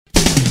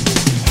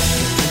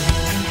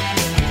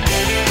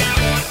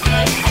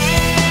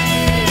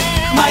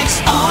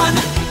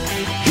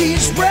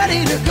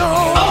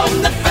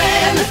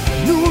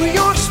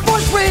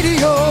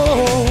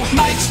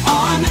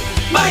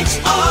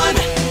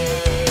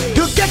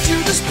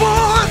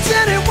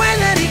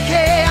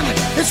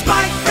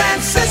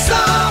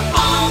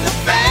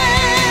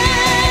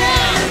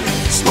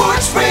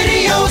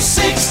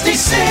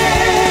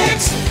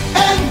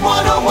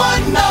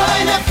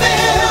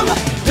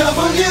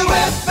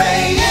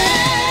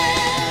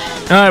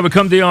All right, we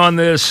come to you on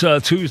this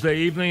Tuesday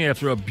evening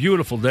after a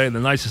beautiful day, the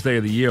nicest day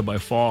of the year by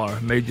far.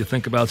 Made you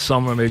think about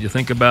summer, made you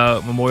think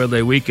about Memorial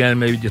Day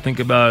weekend, made you think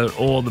about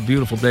all the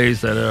beautiful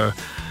days that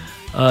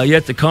are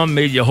yet to come,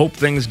 made you hope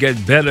things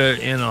get better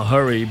in a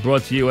hurry.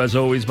 Brought to you, as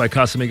always, by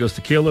Casamigos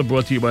Tequila,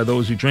 brought to you by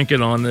those who drink it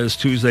on this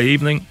Tuesday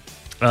evening.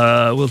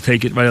 We'll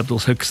take it right up till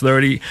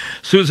 6:30.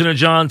 Susan and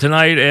John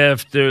tonight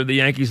after the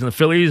Yankees and the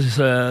Phillies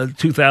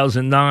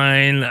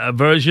 2009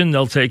 version.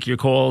 They'll take your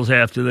calls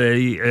after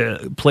they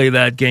play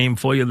that game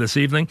for you this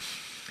evening.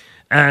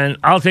 And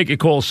I'll take your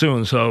call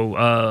soon.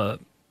 So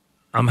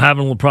I'm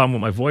having a little problem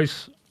with my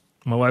voice.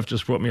 My wife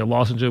just brought me a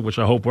lozenge, which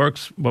I hope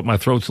works, but my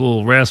throat's a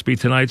little raspy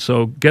tonight.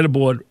 So get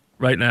aboard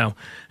right now,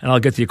 and I'll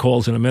get to your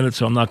calls in a minute,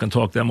 so I'm not going to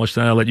talk that much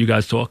tonight. I'll let you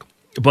guys talk.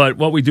 But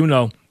what we do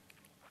know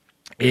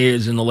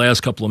is in the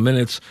last couple of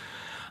minutes,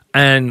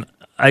 and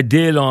I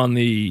did on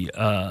the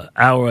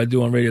hour I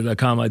do on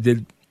radio.com, I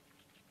did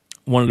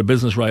one of the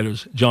business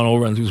writers, John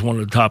Orenz, who's one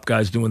of the top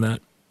guys doing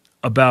that,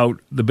 about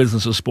the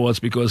business of sports,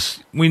 because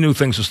we knew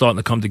things were starting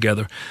to come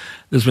together.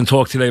 There's been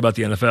talk today about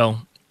the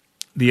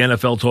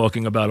NFL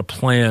talking about a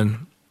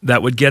plan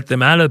that would get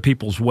them out of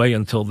people's way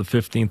until the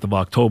 15th of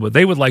October.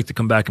 They would like to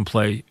come back and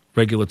play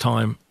regular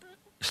time,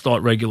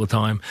 start regular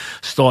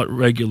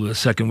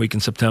second week in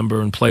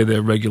September and play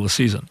their regular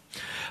season.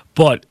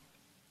 But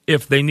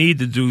if they need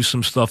to do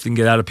some stuff and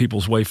get out of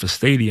people's way for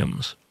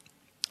stadiums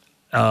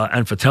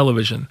and for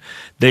television,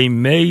 they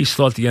may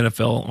start the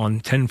NFL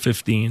on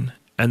 10/15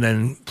 and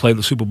then play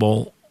the Super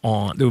Bowl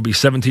on. There would be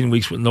 17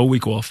 weeks with no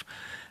week off,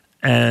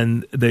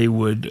 and they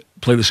would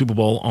play the Super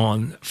Bowl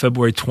on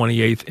February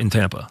 28th in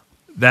Tampa.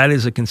 That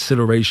is a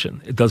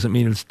consideration. It doesn't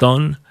mean it's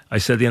done. I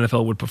said the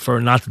NFL would prefer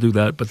not to do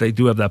that, but they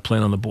do have that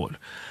plan on the board.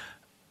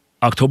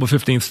 October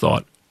 15th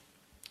start,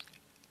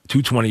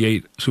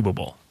 2/28 Super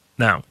Bowl.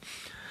 Now,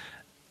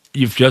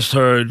 you've just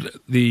heard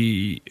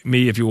me,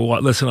 if you were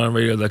listening on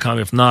radio.com.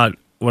 If not,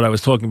 what I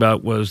was talking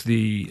about was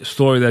the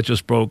story that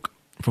just broke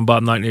from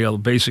Bob Nightingale,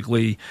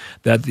 basically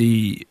that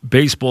the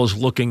baseball is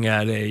looking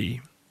at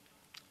a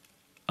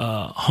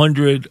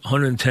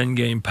 110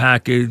 game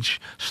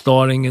package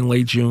starting in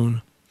late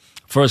June.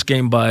 First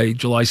game by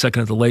July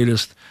 2nd at the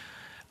latest.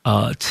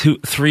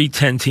 3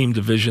 10-team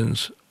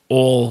divisions,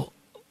 all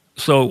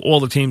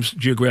the teams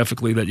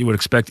geographically that you would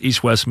expect,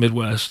 East, West,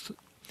 Midwest,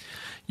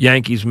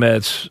 Yankees,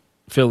 Mets,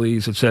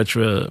 Phillies,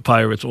 etc.,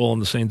 Pirates, all in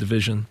the same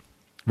division,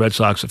 Red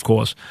Sox, of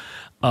course.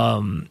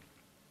 3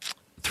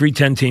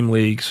 10-team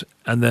leagues,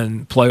 and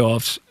then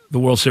playoffs. The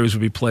World Series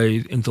would be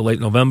played into late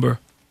November.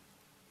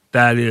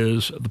 That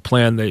is the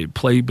plan. They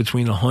play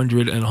between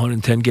 100 and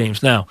 110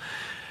 games. Now,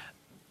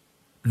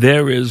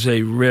 there is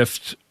a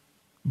rift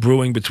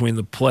brewing between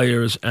the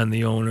players and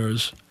the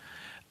owners.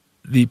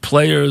 The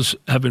players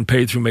have been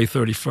paid through May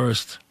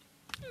 31st.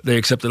 They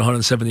accepted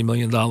 $170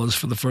 million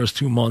for the first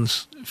 2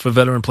 months. For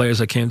veteran players,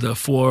 that came to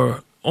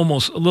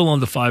almost a little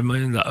under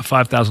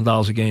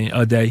 $5,000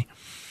 a day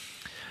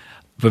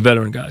for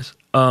veteran guys.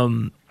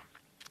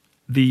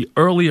 The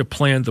earlier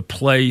plan to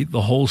play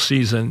the whole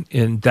season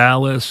in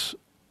Dallas,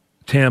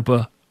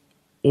 Tampa,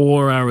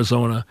 or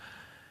Arizona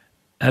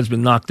has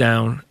been knocked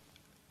down.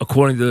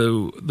 According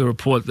to the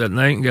report that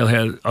Nightingale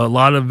had, a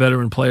lot of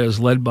veteran players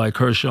led by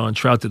Kershaw and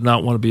Trout did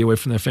not want to be away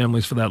from their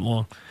families for that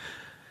long.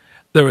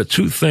 There are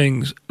two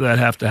things that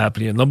have to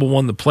happen here. Number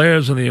one, the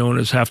players and the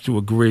owners have to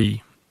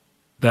agree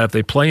that if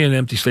they play in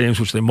empty stadiums,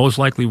 which they most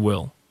likely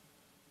will,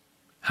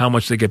 how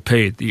much they get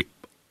paid. The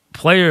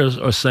players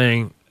are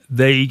saying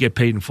they get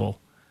paid in full.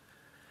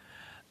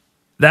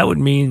 That would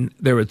mean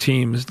there are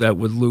teams that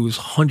would lose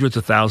hundreds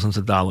of thousands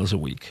of dollars a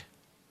week.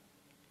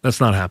 That's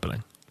not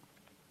happening.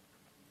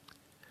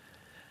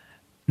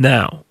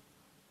 Now,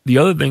 the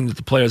other thing that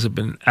the players have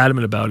been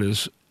adamant about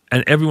is,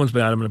 and everyone's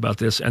been adamant about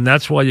this, and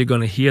that's why you're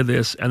going to hear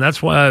this, and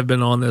that's why I've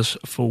been on this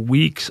for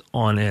weeks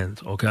on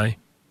end, okay?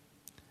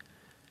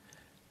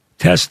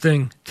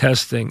 Testing.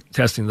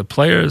 The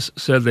players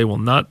said they will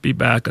not be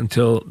back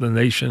until the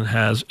nation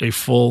has a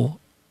full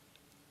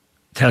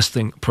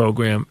testing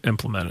program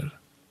implemented.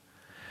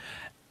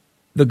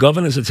 The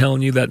governors are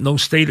telling you that no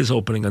state is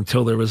opening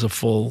until there is a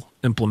full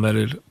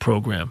implemented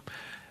program.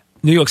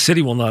 New York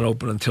City will not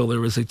open until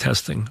there is a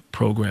testing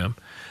program.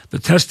 The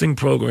testing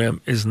program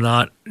is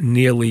not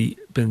nearly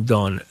been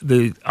done.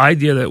 The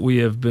idea that we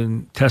have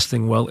been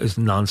testing well is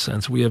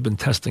nonsense. We have been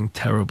testing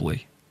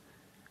terribly.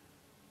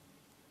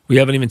 We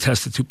haven't even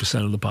tested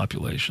 2% of the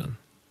population.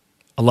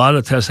 A lot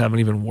of the tests haven't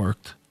even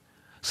worked.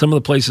 Some of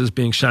the places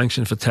being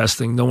sanctioned for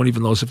testing, no one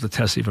even knows if the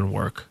tests even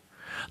work.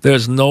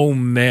 There's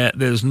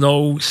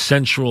no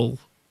central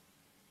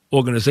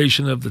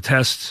organization of the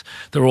tests.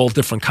 They're all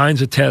different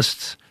kinds of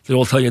tests. They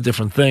all tell you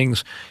different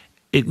things.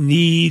 It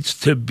needs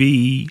to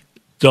be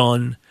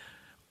done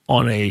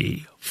on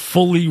a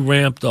fully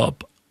ramped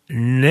up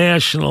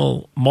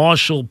national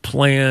Marshall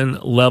Plan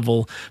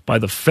level by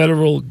the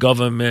federal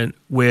government,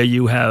 where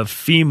you have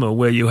FEMA,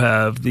 where you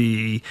have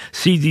the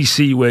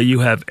CDC, where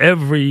you have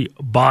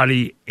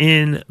everybody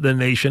in the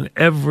nation,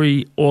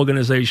 every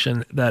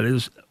organization that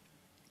is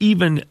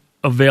even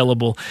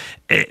available.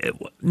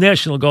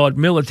 National Guard,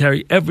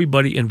 military,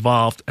 everybody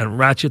involved, and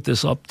ratchet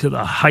this up to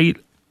the height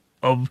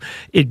of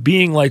it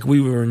being like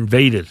we were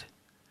invaded.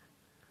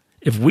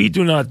 If we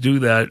do not do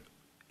that,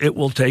 it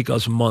will take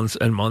us months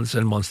and months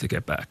and months to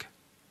get back.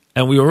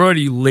 And we were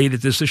already late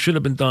at this. This should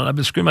have been done. I've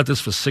been screaming about this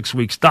for 6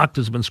 weeks.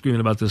 Doctors have been screaming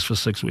about this for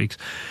 6 weeks.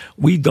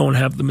 We don't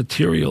have the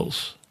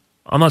materials.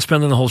 I'm not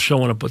spending the whole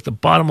show on it, but the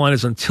bottom line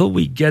is until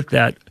we get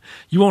that,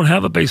 you won't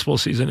have a baseball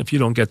season if you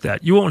don't get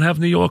that. You won't have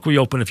New York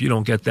reopen if you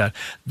don't get that.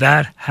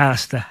 That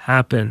has to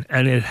happen,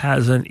 and it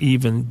hasn't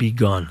even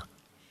begun.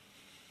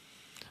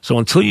 So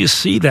until you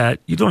see that,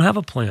 you don't have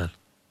a plan.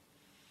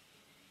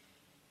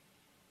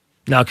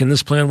 Now, can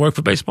this plan work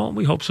for baseball?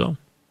 We hope so.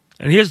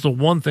 And here's the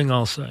one thing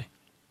I'll say.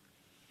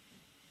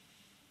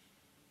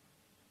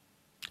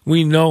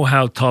 We know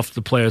how tough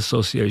the Player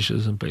Association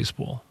is in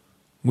baseball.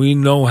 We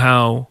know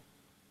how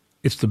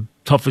it's the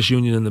toughest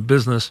union in the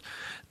business.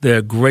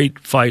 They're great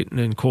fighting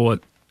in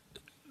court.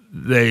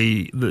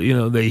 They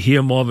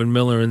hear Marvin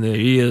Miller in their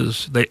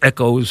ears. It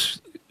echoed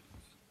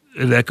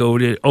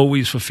it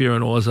always for fear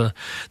and orza.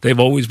 They've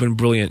always been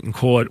brilliant in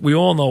court. We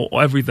all know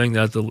everything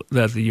that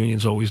the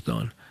union's always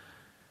done.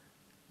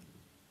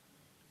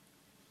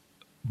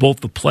 Both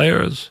the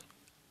players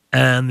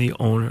and the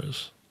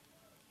owners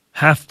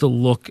have to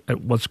look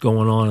at what's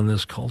going on in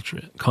this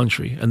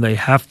country, and they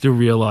have to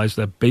realize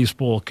that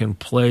baseball can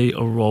play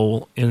a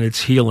role in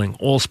its healing.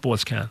 All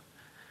sports can.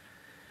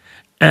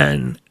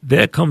 And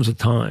there comes a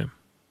time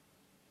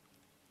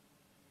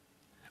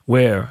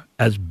where,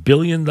 as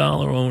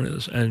billion-dollar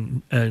owners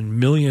and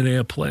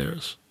millionaire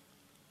players,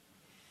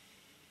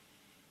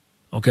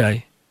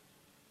 okay,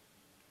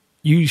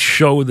 you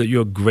show that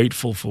you're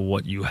grateful for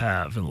what you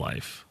have in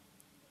life.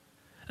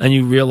 And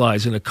you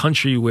realize in a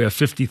country where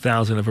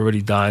 50,000 have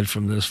already died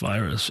from this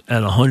virus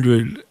and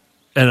 1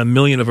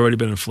 million have already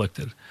been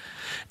inflicted,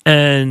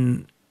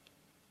 and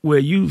where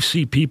you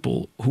see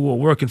people who are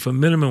working for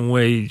minimum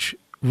wage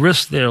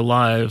risk their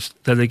lives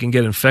that they can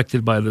get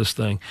infected by this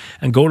thing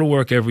and go to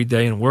work every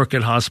day and work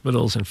at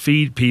hospitals and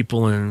feed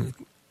people and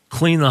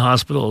clean the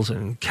hospitals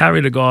and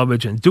carry the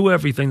garbage and do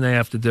everything they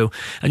have to do.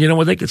 And you know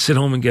what? They could sit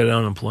home and get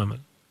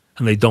unemployment.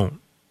 And they don't.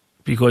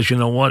 Because you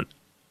know what?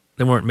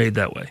 They weren't made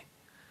that way.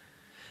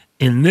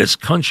 In this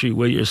country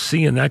where you're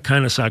seeing that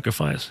kind of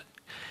sacrifice,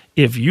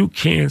 if you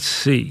can't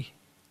see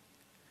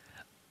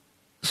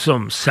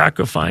some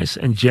sacrifice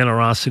and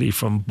generosity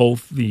from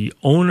both the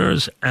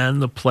owners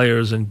and the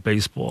players in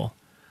baseball,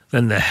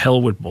 then the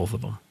hell with both of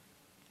them.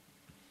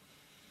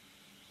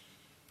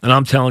 And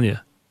I'm telling you,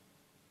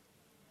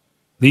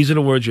 these are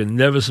the words you're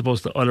never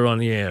supposed to utter on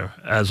the air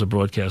as a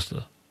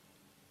broadcaster.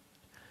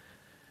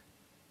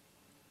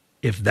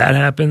 If that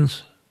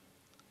happens,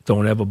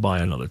 don't ever buy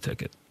another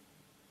ticket,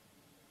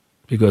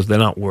 because they're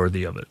not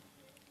worthy of it.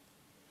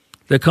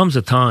 There comes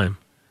a time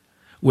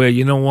where,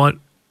 you know what?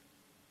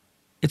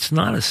 It's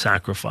not a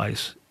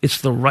sacrifice.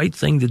 It's the right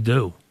thing to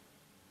do.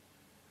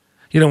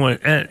 You know,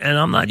 and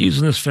I'm not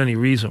using this for any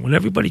reason. When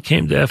everybody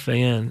came to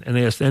FAN and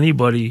asked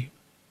anybody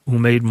who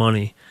made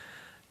money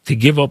to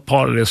give up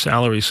part of their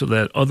salary so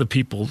that other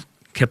people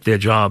kept their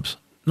jobs,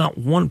 not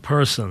one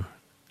person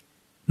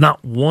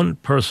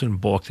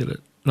balked at it.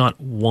 Not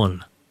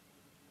one.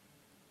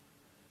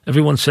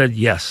 Everyone said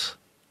yes.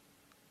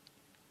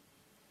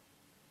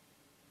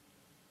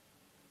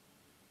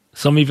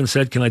 Some even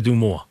said, can I do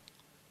more?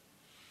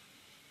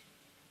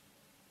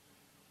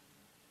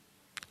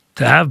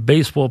 To have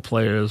baseball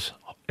players,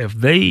 if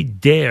they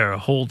dare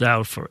hold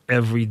out for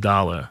every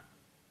dollar,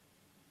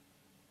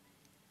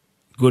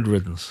 good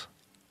riddance.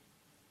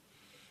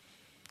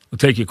 We'll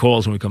take your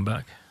calls when we come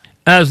back.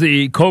 As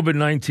the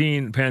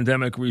COVID-19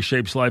 pandemic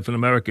reshapes life in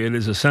America, it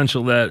is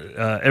essential that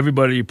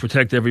everybody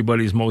protect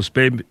everybody's most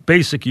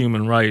basic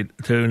human right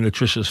to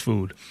nutritious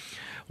food.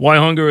 Why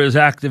Hunger is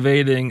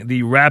activating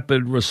the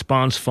Rapid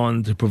Response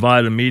Fund to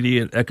provide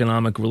immediate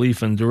economic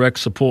relief and direct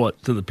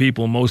support to the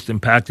people most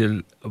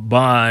impacted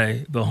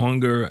by the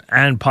hunger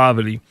and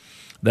poverty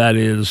that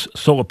is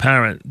so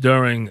apparent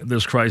during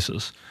this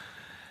crisis.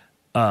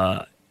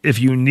 If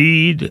you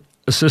need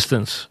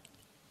assistance,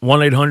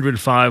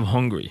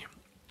 1-800-5-HUNGRY.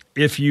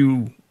 If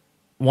you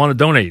want to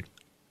donate,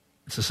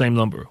 it's the same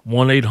number,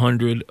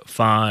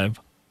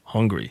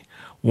 1-800-5-HUNGRY.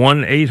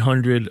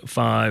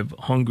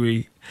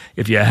 1-800-5-HUNGRY.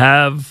 If you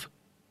have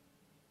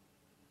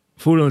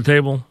food on the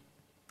table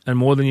and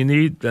more than you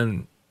need,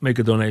 then make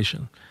a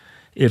donation.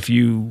 If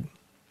you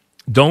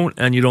don't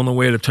and you don't know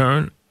where to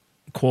turn,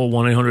 call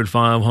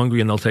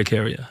 1-800-5-HUNGRY and they'll take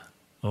care of you.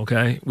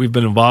 Okay? We've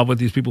been involved with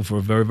these people for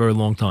a very, very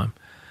long time.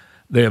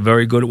 They are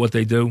very good at what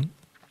they do.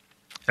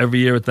 Every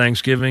year at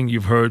Thanksgiving,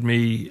 you've heard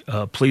me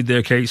plead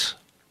their case.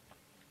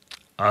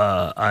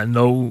 I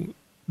know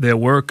their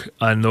work.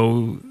 I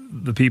know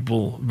the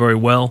people very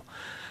well.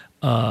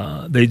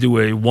 They do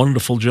a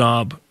wonderful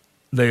job.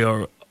 They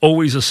are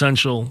always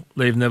essential.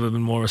 They've never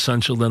been more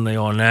essential than they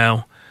are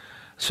now.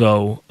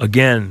 So,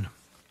 again,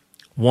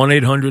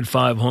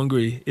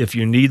 1-800-5-HUNGRY. If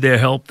you need their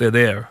help, they're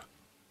there.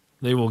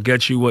 They will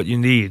get you what you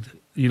need.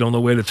 You don't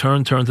know where to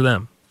turn to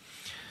them.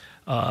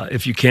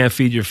 If you can't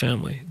feed your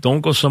family,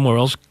 don't go somewhere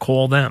else.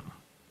 Call them,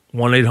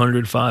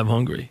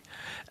 1-800-5-HUNGRY.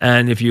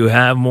 And if you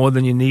have more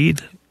than you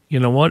need, you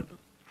know what?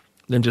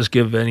 Then just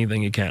give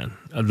anything you can.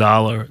 $1,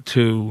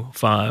 $2,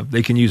 $5.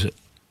 They can use it.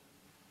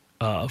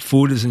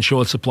 Food is in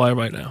short supply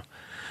right now.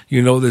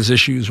 You know there's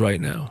issues right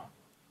now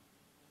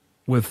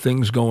with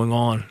things going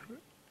on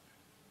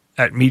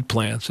at meat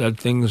plants, at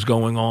things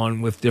going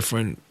on with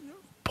different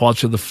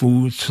parts of the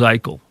food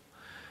cycle.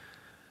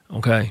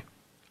 Okay?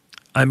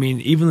 I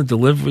mean, even the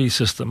delivery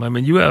system. I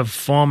mean, you have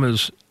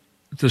farmers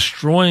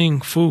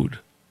destroying food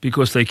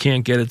because they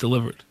can't get it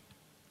delivered.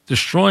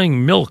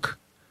 Destroying milk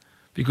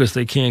because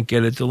they can't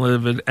get it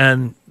delivered.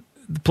 And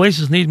the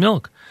places need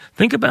milk.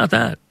 Think about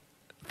that.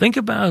 Think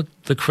about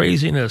the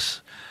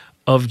craziness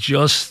of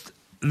just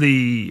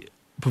the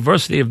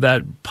perversity of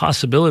that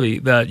possibility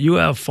that you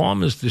have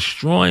farmers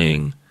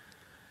destroying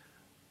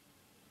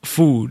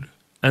food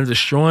and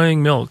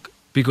destroying milk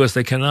because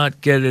they cannot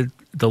get it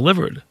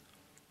delivered.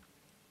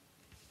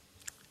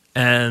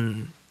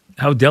 And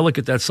how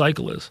delicate that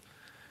cycle is.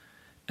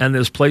 And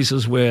there's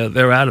places where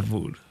they're out of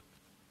food.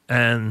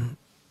 And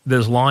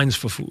there's lines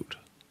for food.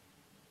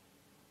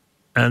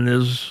 And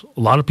there's a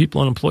lot of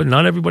people unemployed.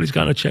 Not everybody's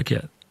gotten a check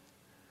yet.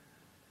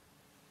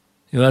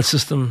 You know, that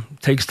system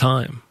takes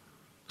time.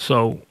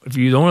 So if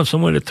you don't have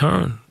somewhere to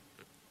turn,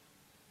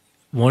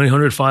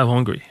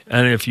 1-800-5-HUNGRY.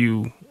 And if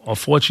you are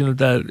fortunate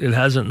that it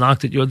hasn't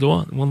knocked at your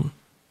door, well,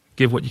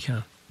 give what you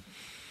can.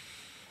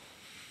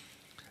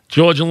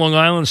 George in Long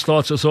Island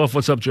starts us off.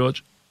 What's up,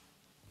 George?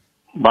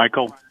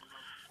 Michael,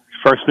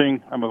 first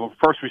thing, I'm a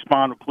first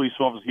responder police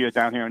officer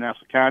down here in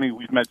Nassau County.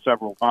 We've met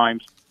several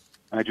times.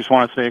 And I just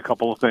want to say a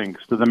couple of things.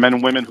 To the men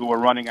and women who are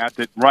running at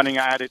it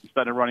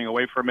instead of running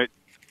away from it,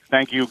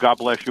 thank you, God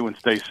bless you, and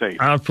stay safe.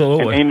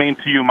 Absolutely. And amen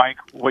to you, Mike,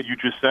 what you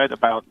just said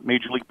about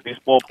Major League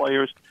Baseball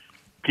players.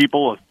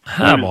 People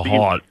have a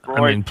heart.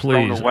 I mean,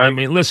 please. I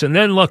mean, listen,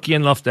 they're lucky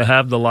enough to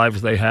have the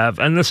lives they have.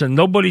 And listen,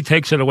 nobody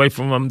takes it away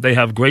from them. They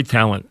have great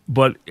talent.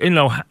 But, you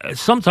know,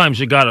 sometimes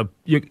you gotta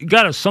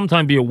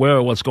sometimes be aware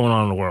of what's going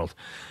on in the world.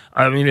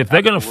 I mean, if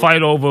they're going to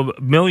fight over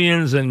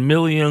millions and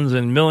millions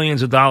and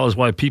millions of dollars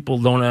why people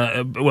don't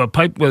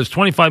have, there's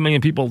 25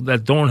 million people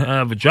that don't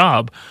have a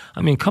job,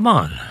 I mean, come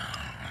on.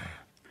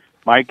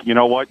 Mike, you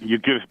know what? You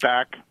give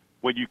back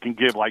what you can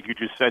give, like you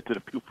just said, to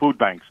the food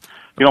banks.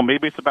 You know,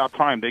 maybe it's about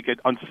time they get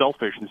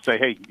unselfish and say,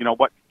 hey, you know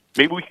what?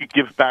 Maybe we could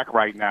give back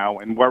right now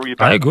and worry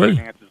about the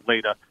finances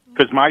later.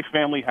 Because my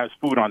family has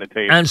food on the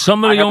table. And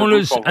some of the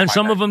owners, and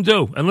some of them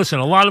do. And listen,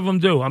 a lot of them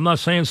do. I'm not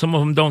saying some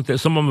of them don't.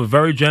 Some of them are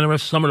very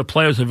generous. Some of the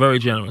players are very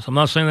generous. I'm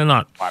not saying they're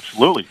not.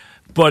 Absolutely.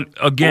 But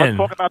again,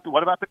 well, let's talk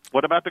about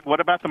what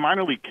about the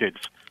minor league kids?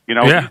 You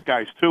know, these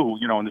guys too.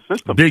 You know, in the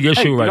system. Big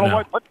issue right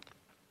now. What?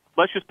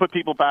 Let's just put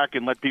people back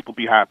and let people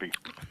be happy.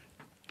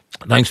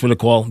 Thanks for the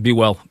call. Be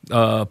well.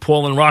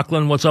 Paul in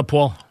Rockland. What's up,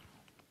 Paul?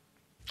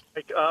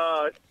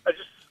 I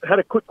just had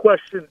a quick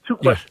question, two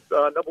questions.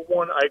 Number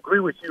one, I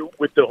agree with you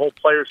with the whole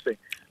players thing,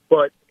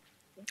 but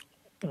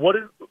I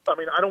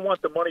don't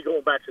want the money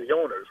going back to the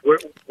owners.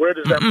 Where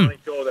does that money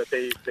go that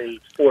they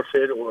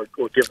forfeit or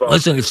give up?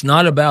 Listen, it's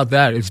not about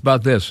that. It's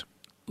about this.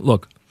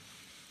 Look,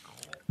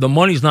 the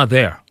money's not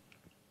there.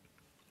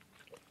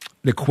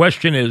 The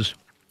question is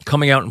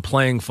coming out and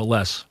playing for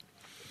less.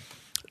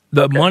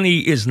 The money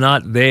is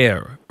not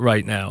there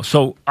right now.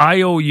 So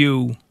I owe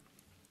you.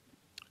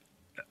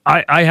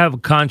 I have a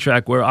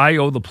contract where I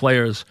owe the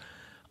players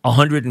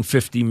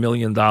 $150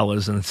 million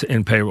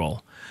in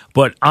payroll,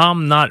 but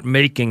I'm not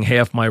making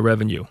half my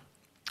revenue.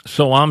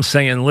 So I'm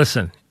saying,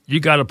 listen, you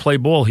got to play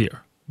ball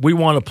here. We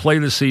want to play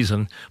the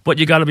season, but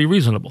you got to be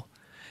reasonable.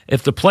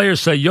 If the players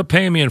say, you're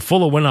paying me in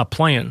full or we're not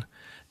playing,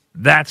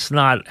 that's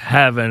not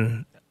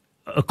having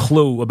a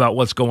clue about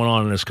what's going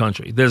on in this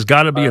country. There's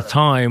got to be a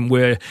time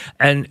where,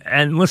 and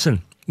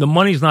listen, the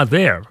money's not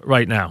there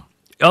right now.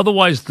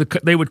 Otherwise,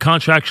 they would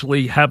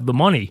contractually have the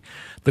money.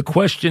 The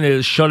question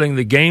is shutting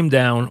the game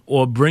down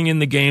or bringing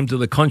the game to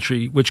the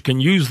country, which can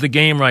use the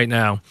game right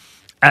now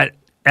at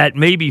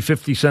maybe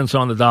 50 cents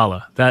on the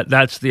dollar.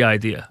 That's the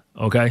idea,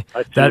 okay?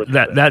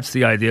 That's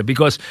the idea.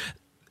 Because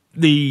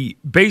the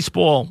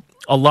baseball,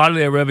 a lot of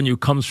their revenue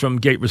comes from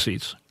gate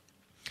receipts.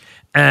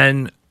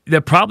 And they're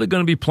probably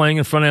going to be playing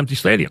in front of empty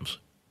stadiums.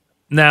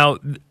 Now,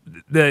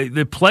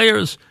 the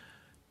players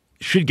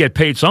should get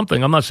paid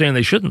something. I'm not saying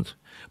they shouldn't.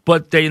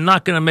 But they're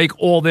not going to make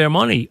all their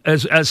money.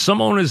 As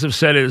some owners have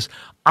said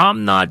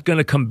I'm not going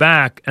to come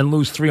back and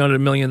lose $300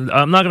 million.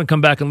 I'm not going to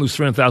come back and lose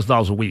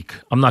 $300,000 a week.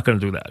 I'm not going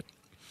to do that.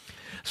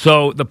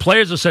 So the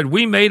players have said,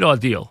 we made our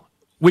deal.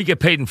 We get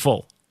paid in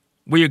full.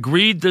 We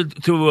agreed to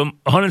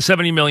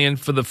 $170 million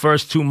for the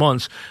first 2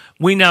 months.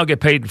 We now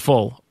get paid in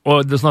full,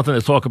 or there's nothing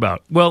to talk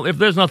about. Well, if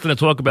there's nothing to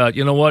talk about,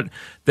 you know what?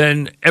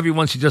 Then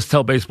everyone should just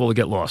tell baseball to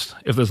get lost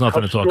if there's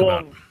nothing to talk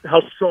about.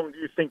 How strong do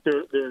you think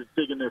they're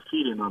digging their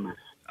feet in on this?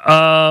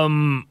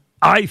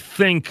 I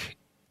think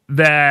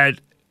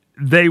that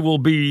they will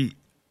be.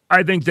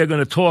 I think they're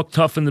going to talk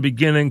tough in the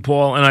beginning,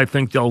 Paul, and I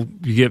think they'll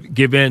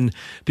give in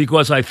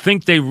because I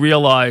think they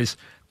realize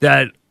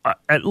that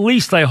at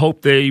least I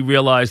hope they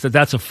realize that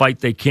that's a fight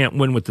they can't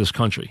win with this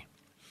country.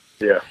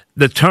 Yeah.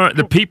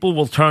 The people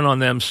will turn on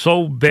them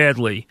so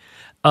badly.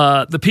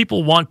 The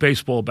people want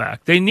baseball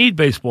back. They need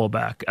baseball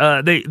back.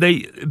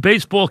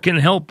 Baseball can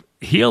help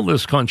heal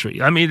this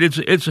country. I mean,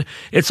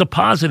 it's a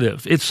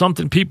positive. It's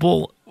something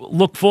people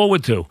look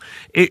forward to.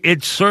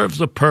 It serves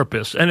a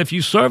purpose. And if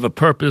you serve a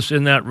purpose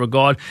in that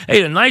regard,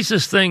 hey, the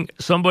nicest thing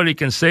somebody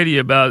can say to you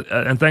about,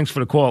 and thanks for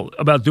the call,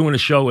 about doing a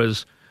show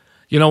is,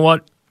 you know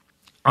what?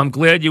 I'm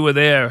glad you were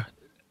there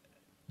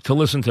to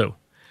listen to.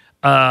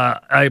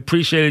 I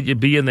appreciated you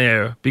being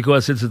there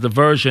because it's a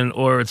diversion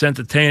or it's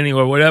entertaining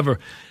or whatever.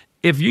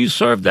 If you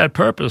serve that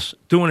purpose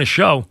doing a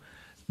show,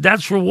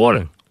 that's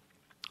rewarding.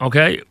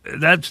 Okay?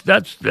 That's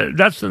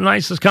the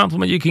nicest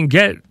compliment you can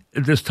get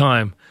at this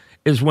time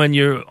is when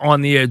you're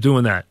on the air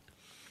doing that.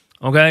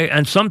 Okay?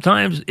 And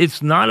sometimes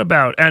it's not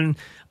about, and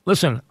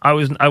listen, I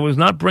was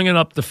not bringing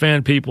up the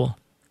fan people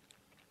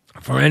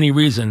for any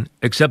reason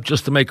except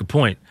just to make a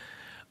point.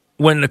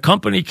 When the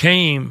company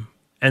came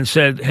and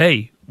said,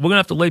 hey, we're going to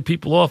have to lay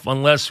people off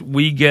unless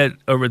we get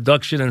a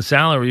reduction in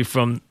salary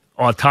from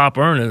our top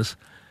earners,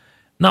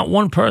 not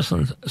one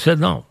person said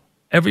no.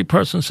 Every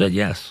person said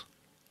yes.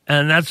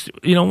 And that's,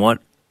 you know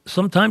what?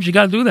 Sometimes you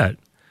got to do that.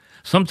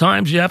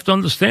 Sometimes you have to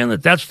understand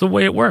that that's the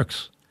way it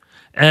works.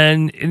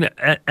 And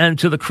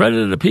to the credit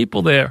of the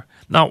people there,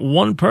 not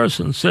one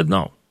person said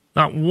no.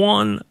 Not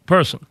one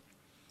person.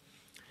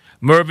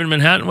 Merv in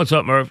Manhattan, what's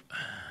up, Merv?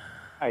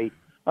 Hi.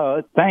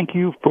 Thank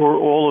you for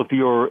all of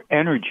your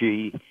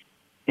energy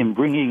in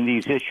bringing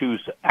these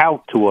issues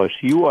out to us.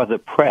 You are the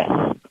press.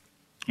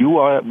 You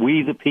are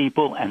we the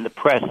people and the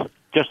press,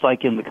 just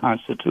like in the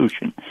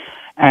Constitution.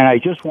 And I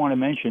just want to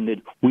mention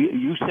that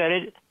you said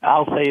it,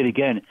 I'll say it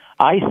again.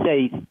 I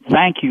say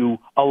thank you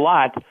a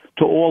lot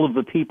to all of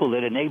the people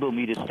that enable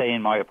me to stay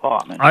in my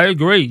apartment. I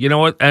agree. You know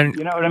what? And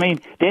you know what I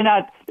mean? They're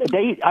not.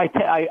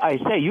 I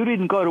say you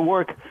didn't go to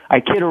work.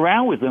 I kid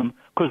around with them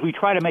because we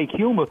try to make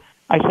humor.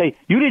 I say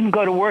you didn't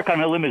go to work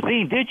on a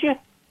limousine, did you?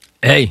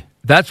 Hey,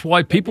 that's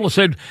why people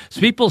said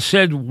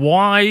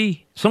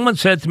why. Someone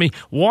said to me,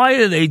 why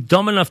are they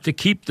dumb enough to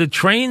keep the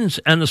trains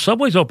and the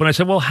subways open? I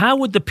said, well, how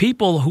would the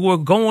people who are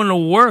going to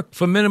work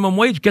for minimum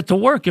wage get to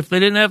work if they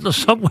didn't have the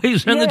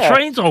subways and the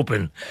trains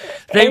open?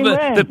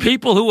 The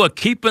people who are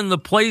keeping the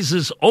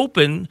places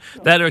open,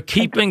 that are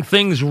keeping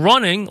things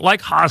running,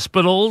 like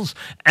hospitals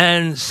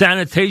and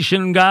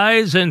sanitation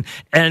guys and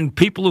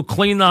people who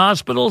clean the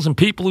hospitals and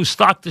people who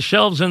stock the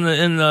shelves in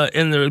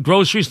the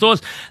grocery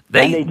stores,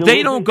 they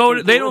don't go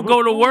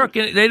to work.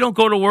 They don't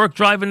go to work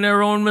driving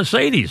their own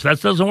Mercedes.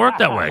 That doesn't work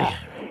that way.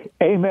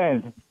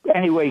 Amen.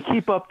 Anyway,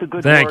 keep up the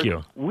good work. Thank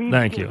you. We've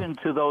Thank given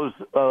to those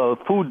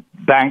food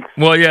banks.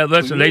 Well, yeah,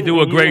 listen, they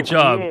do a great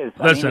job.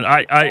 Listen,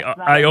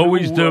 I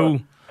always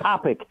do.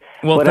 Topic.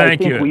 Well, but thank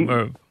you.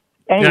 Anyway,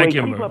 thank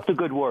you, keep up the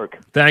good work.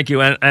 Thank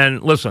you.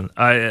 And listen,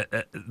 I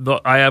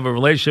have a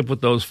relationship with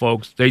those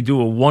folks. They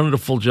do a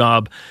wonderful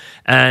job.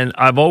 And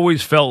I've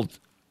always felt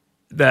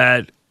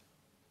that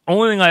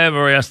only thing I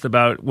ever asked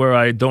about where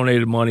I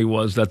donated money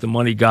was that the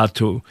money got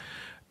to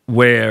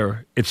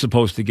where it's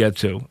supposed to get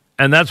to.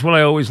 And that's what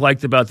I always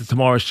liked about the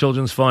Tomorrow's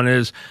Children's Fund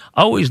is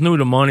I always knew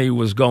the money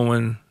was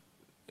going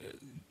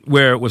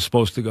where it was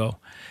supposed to go.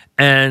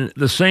 And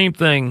the same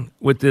thing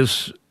with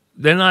this,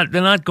 they're not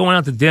going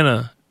out to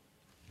dinner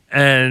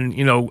and,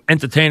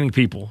 entertaining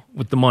people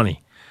with the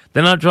money.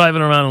 They're not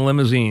driving around in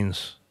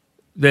limousines.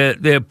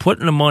 They're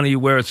putting the money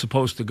where it's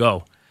supposed to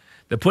go.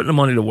 They're putting the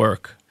money to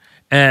work.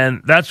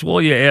 And that's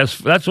all you ask.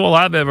 That's all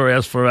I've ever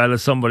asked for out of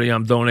somebody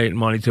I'm donating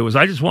money to is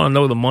I just want to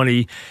know the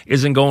money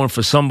isn't going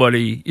for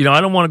somebody. I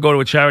don't want to go to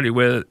a charity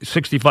where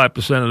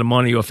 65% of the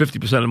money or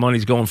 50% of the money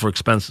is going for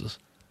expenses.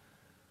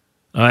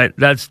 All right,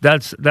 that's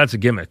a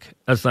gimmick.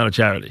 That's not a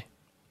charity.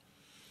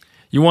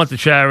 You want the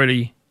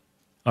charity,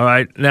 all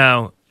right?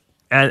 Now,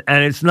 and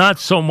it's not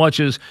so much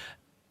as,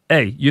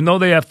 hey,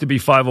 they have to be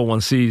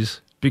 501c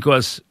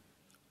because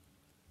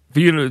for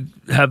you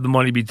to have the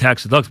money be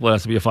tax deductible, it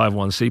has to be a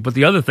 501c. But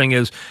the other thing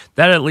is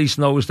that at least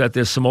knows that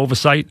there's some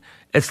oversight.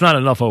 It's not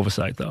enough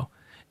oversight, though.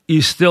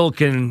 You still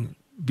can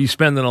be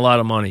spending a lot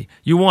of money.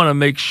 You want to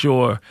make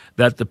sure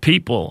that the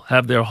people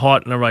have their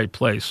heart in the right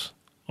place,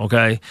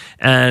 okay?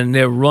 And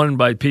they're run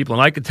by people.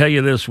 And I can tell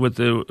you this with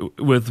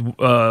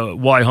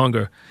Why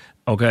Hunger,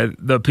 okay?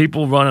 The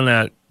people running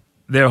that,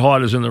 their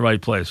heart is in the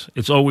right place.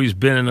 It's always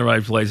been in the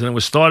right place. And it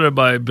was started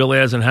by Bill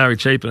Ayers and Harry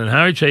Chapin. And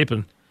Harry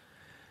Chapin,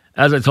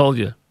 as I told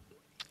you,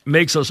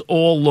 makes us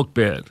all look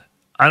bad.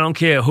 I don't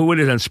care who it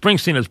is. And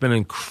Springsteen has been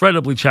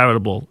incredibly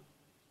charitable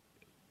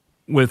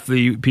with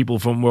the people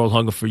from World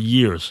Hunger for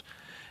years.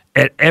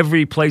 At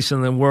every place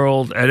in the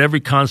world, at every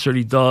concert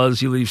he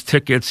does, he leaves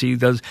tickets. He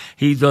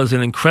does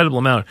an incredible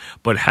amount.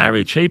 But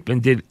Harry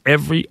Chapin did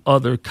every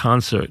other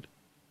concert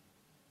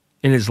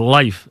in his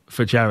life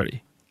for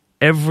charity.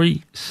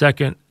 Every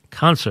second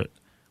concert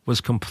was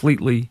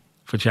completely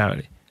for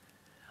charity.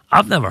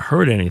 I've never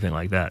heard anything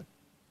like that,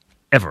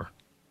 ever.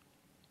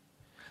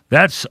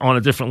 That's on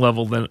a different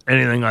level than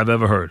anything I've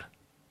ever heard.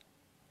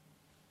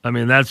 I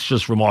mean, that's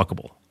just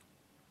remarkable.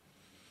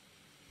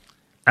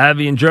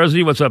 Avi in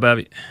Jersey. What's up,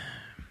 Avi?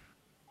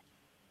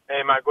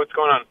 Hey, Mike, what's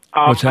going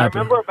on? What's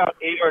happening? I remember about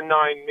 8 or 9,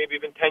 maybe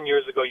even 10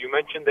 years ago, you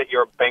mentioned that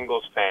you're a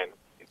Bengals fan.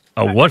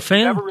 A what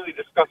fan? Never really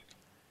discussed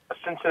a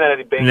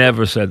Cincinnati Bengals.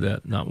 Never said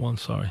that. Not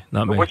once. Sorry,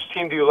 not me. Which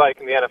team do you like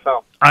in the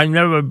NFL? I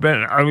never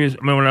been.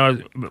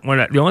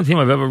 The only team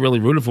I've ever really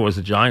rooted for was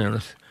the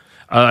Giants,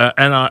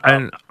 and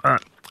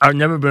I've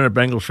never been a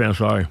Bengals fan.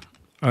 Sorry,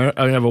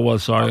 I never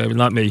was. Sorry,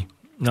 not me.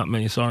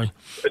 Sorry,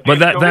 but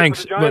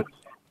thanks. But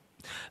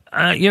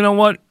you know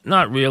what?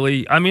 Not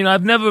really. I mean,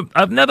 I've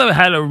never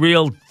had a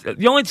real.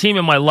 The only team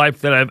in my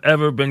life that I've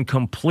ever been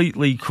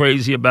completely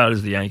crazy about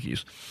is the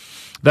Yankees.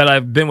 That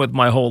I've been with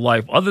my whole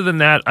life. Other than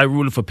that, I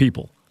rooted for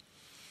people.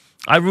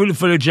 I rooted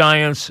for the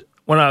Giants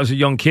when I was a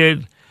young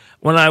kid.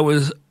 When I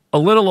was a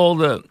little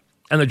older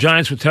and the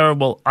Giants were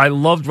terrible, I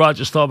loved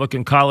Roger Staubach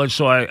in college,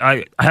 so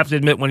I have to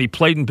admit, when he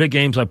played in big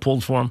games, I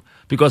pulled for him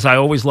because I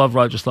always loved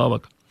Roger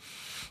Staubach.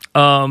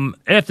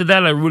 After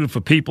that, I rooted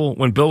for people.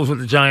 When Bill was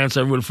with the Giants,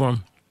 I rooted for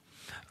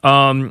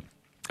him.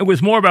 It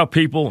was more about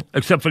people,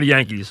 except for the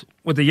Yankees.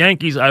 With the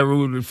Yankees, I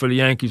rooted for the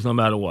Yankees no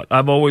matter what.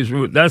 I've always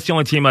rooted. That's the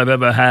only team I've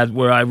ever had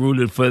where I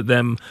rooted for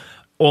them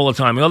all the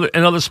time.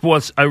 In other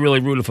sports, I really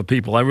rooted for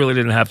people. I really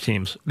didn't have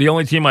teams. The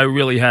only team I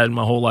really had in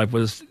my whole life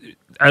was,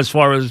 as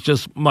far as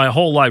just my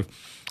whole life,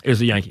 is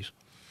the Yankees.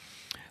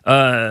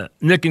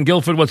 Nick in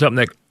Guilford, what's up,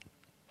 Nick?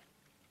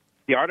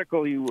 The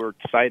article you were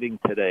citing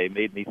today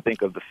made me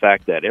think of the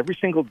fact that every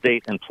single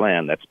date and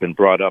plan that's been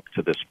brought up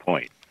to this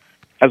point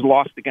has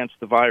lost against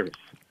the virus.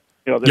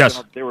 You know,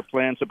 there were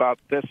plans about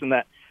this and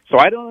that. So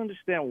I don't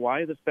understand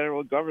why the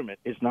federal government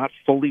is not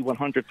fully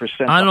 100%.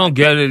 I don't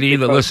get it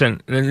either.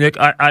 Listen, Nick,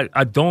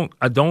 I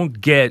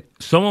don't get.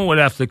 Someone would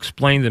have to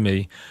explain to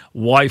me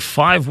why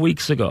 5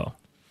 weeks ago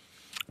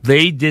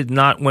they did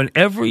not. When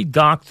every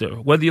doctor,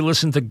 whether you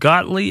listen to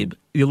Gottlieb,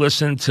 you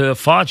listen to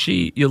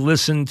Fauci, you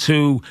listen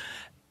to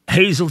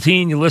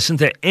Hazeltine, you listen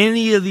to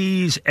any of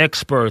these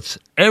experts,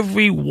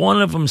 every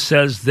one of them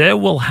says there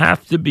will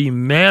have to be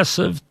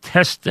massive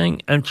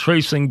testing and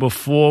tracing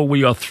before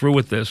we are through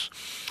with this.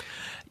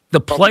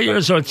 The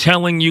players are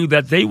telling you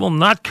that they will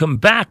not come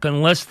back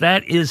unless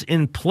that is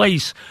in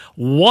place.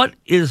 What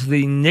is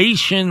the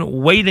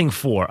nation waiting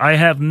for? I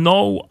have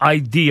no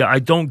idea. I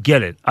don't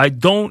get it. I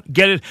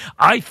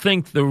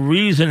think the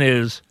reason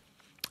is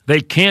they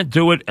can't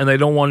do it, and they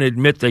don't want to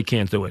admit they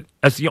can't do it.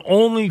 That's the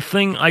only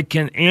thing I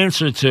can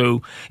answer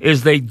to,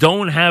 is they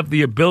don't have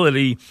the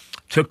ability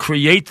to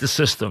create the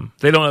system.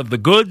 They don't have the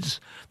goods.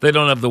 They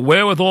don't have the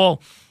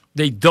wherewithal.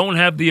 They don't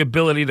have the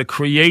ability to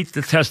create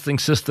the testing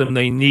system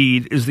they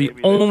need, is the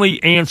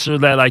only answer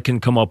that I can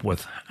come up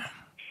with.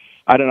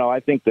 I don't know. I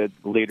think that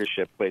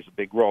leadership plays a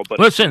big role. But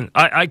listen,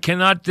 I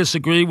cannot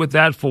disagree with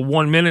that for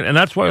 1 minute, and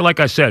that's why,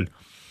 like I said,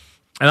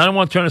 and I don't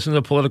want to turn this into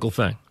a political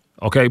thing,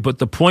 okay? But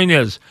the point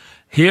is,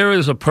 here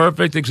is a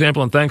perfect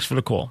example, and thanks for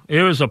the call.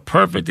 Here is a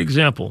perfect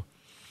example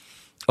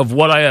of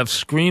what I have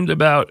screamed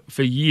about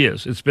for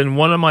years. It's been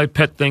one of my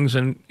pet things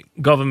in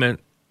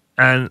government,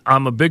 and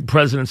I'm a big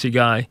presidency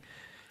guy.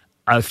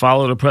 I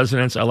follow the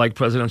presidents. I like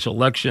presidential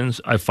elections.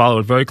 I follow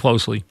it very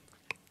closely.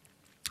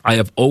 I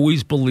have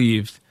always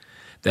believed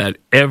that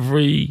I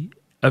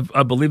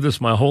believe this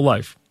my whole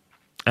life.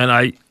 And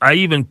I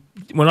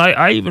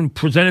even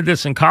presented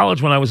this in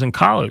college when I was in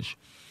college,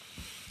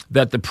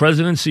 that the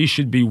presidency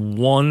should be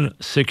 1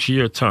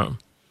 6-year term,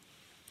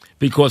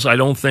 because I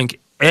don't think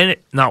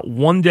not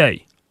one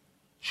day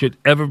should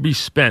ever be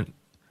spent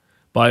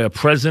by a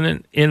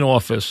president in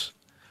office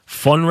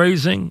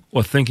fundraising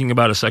or thinking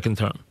about a second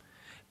term.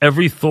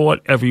 Every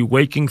thought, every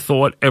waking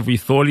thought, every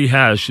thought he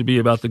has should be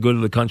about the good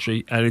of the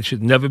country, and it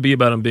should never be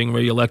about him being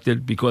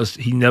reelected, because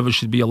he never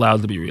should be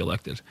allowed to be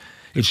reelected.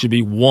 It should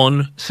be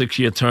 1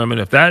 6-year term,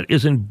 and if that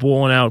isn't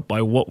borne out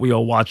by what we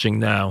are watching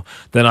now,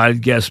 then I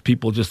guess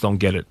people just don't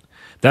get it.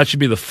 That should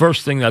be the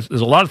first thing. There's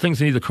a lot of things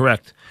they need to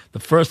correct.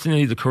 The first thing they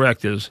need to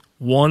correct is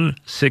 1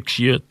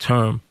 6-year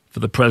term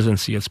for the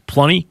presidency. It's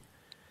plenty.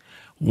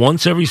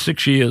 Once every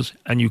 6 years,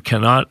 and you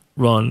cannot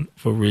run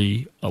for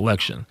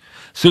re-election.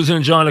 Susan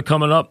and John are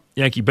coming up.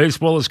 Yankee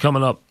baseball is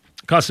coming up.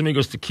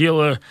 Casamigos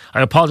Tequila.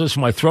 I apologize for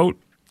my throat.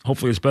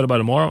 Hopefully it's better by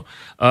tomorrow.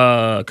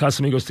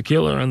 Casamigos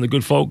Tequila and the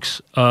good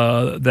folks,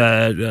 all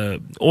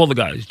the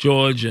guys,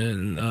 George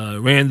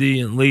and Randy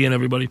and Lee and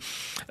everybody,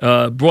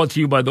 brought to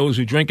you by those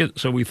who drink it.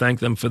 So we thank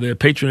them for their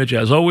patronage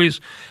as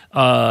always.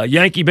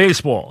 Yankee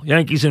baseball,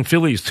 Yankees and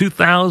Phillies,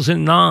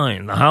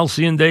 2009, the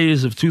halcyon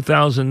days of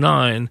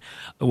 2009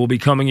 will be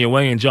coming your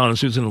way, and John and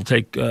Susan will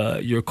take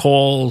your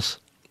calls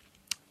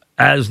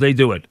as they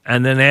do it,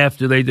 and then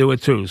after they do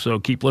it too. So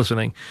keep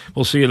listening.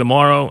 We'll see you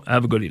tomorrow.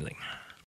 Have a good evening.